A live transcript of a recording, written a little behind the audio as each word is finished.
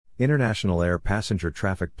International air passenger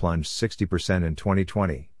traffic plunged 60% in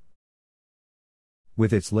 2020.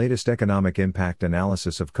 With its latest economic impact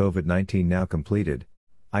analysis of COVID-19 now completed,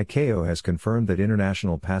 ICAO has confirmed that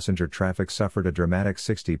international passenger traffic suffered a dramatic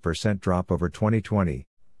 60% drop over 2020,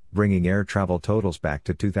 bringing air travel totals back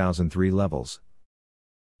to 2003 levels.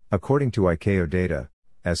 According to ICAO data,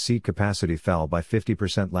 as seat capacity fell by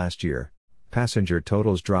 50% last year, passenger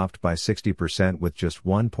totals dropped by 60% with just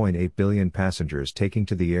 1.8 billion passengers taking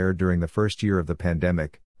to the air during the first year of the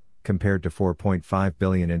pandemic, compared to 4.5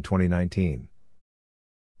 billion in 2019.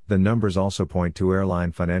 The numbers also point to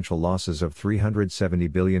airline financial losses of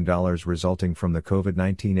 $370 billion resulting from the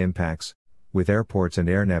COVID-19 impacts, with airports and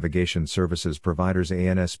air navigation services providers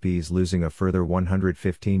ANSPs losing a further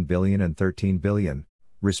 $115 billion and $13 billion,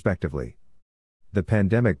 respectively. The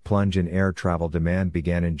pandemic plunge in air travel demand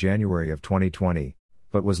began in January of 2020,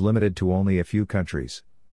 but was limited to only a few countries.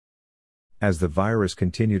 As the virus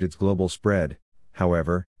continued its global spread,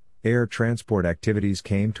 however, air transport activities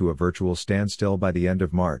came to a virtual standstill by the end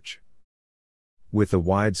of March. With the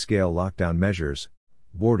wide-scale lockdown measures,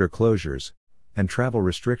 border closures, and travel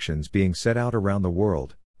restrictions being set out around the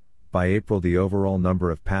world, by April the overall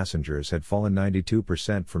number of passengers had fallen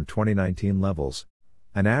 92% from 2019 levels,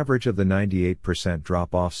 an average of the 98%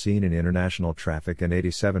 drop-off seen in international traffic and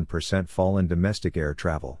 87% fall in domestic air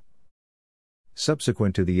travel.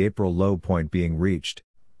 Subsequent to the April low point being reached,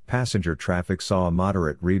 passenger traffic saw a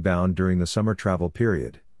moderate rebound during the summer travel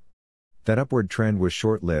period. That upward trend was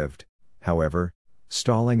short-lived, however,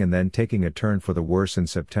 stalling and then taking a turn for the worse in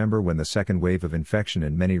September when the second wave of infection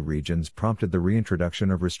in many regions prompted the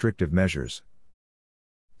reintroduction of restrictive measures.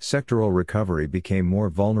 Sectoral recovery became more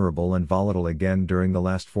vulnerable and volatile again during the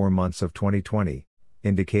last 4 months of 2020,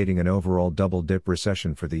 indicating an overall double-dip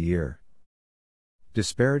recession for the year.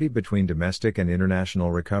 Disparity between domestic and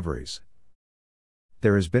international recoveries.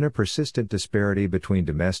 There has been a persistent disparity between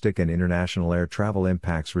domestic and international air travel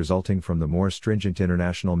impacts resulting from the more stringent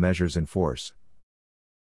international measures in force.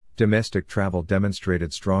 Domestic travel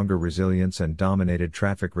demonstrated stronger resilience and dominated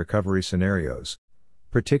traffic recovery scenarios,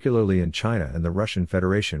 particularly in China and the Russian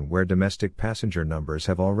Federation, where domestic passenger numbers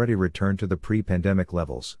have already returned to the pre-pandemic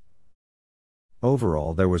levels.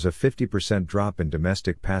 Overall, there was a 50% drop in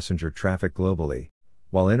domestic passenger traffic globally,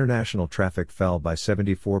 while international traffic fell by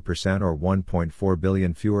 74% or 1.4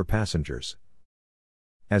 billion fewer passengers.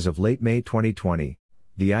 As of late May 2020,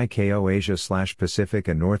 the ICAO Asia/Pacific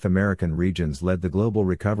and North American regions led the global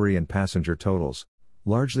recovery in passenger totals,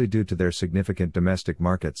 largely due to their significant domestic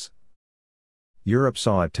markets. Europe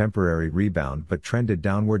saw a temporary rebound but trended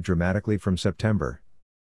downward dramatically from September.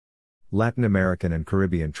 Latin American and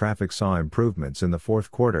Caribbean traffic saw improvements in the fourth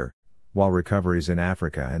quarter, while recoveries in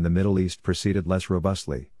Africa and the Middle East proceeded less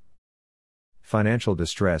robustly. Financial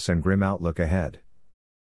distress and grim outlook ahead.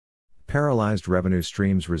 Paralyzed revenue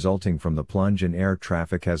streams resulting from the plunge in air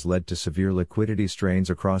traffic has led to severe liquidity strains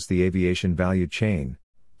across the aviation value chain,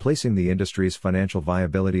 placing the industry's financial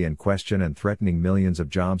viability in question and threatening millions of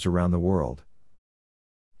jobs around the world.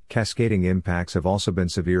 Cascading impacts have also been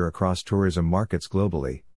severe across tourism markets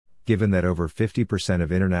globally, given that over 50%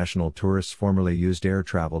 of international tourists formerly used air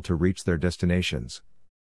travel to reach their destinations.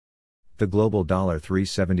 The global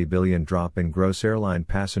 $370 billion drop in gross airline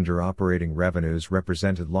passenger operating revenues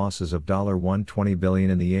represented losses of $120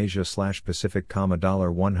 billion in the Asia/Pacific,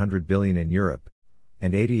 $100 billion in Europe,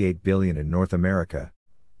 and $88 billion in North America,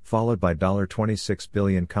 followed by $26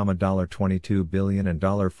 billion, $22 billion and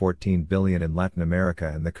 $14 billion in Latin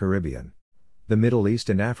America and the Caribbean, the Middle East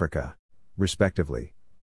and Africa, respectively.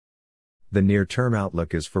 The near-term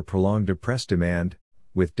outlook is for prolonged depressed demand,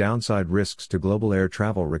 with downside risks to global air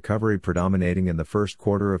travel recovery predominating in the first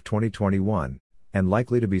quarter of 2021, and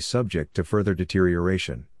likely to be subject to further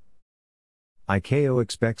deterioration. ICAO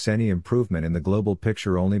expects any improvement in the global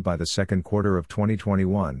picture only by the second quarter of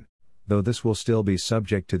 2021, though this will still be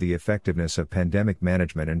subject to the effectiveness of pandemic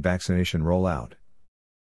management and vaccination rollout.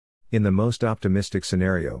 In the most optimistic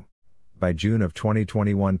scenario, by June of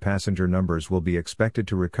 2021 passenger numbers will be expected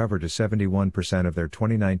to recover to 71% of their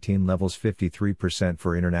 2019 levels, 53%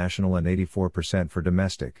 for international and 84% for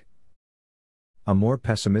domestic. A more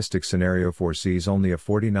pessimistic scenario foresees only a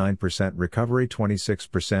 49% recovery,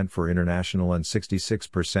 26% for international and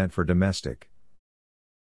 66% for domestic.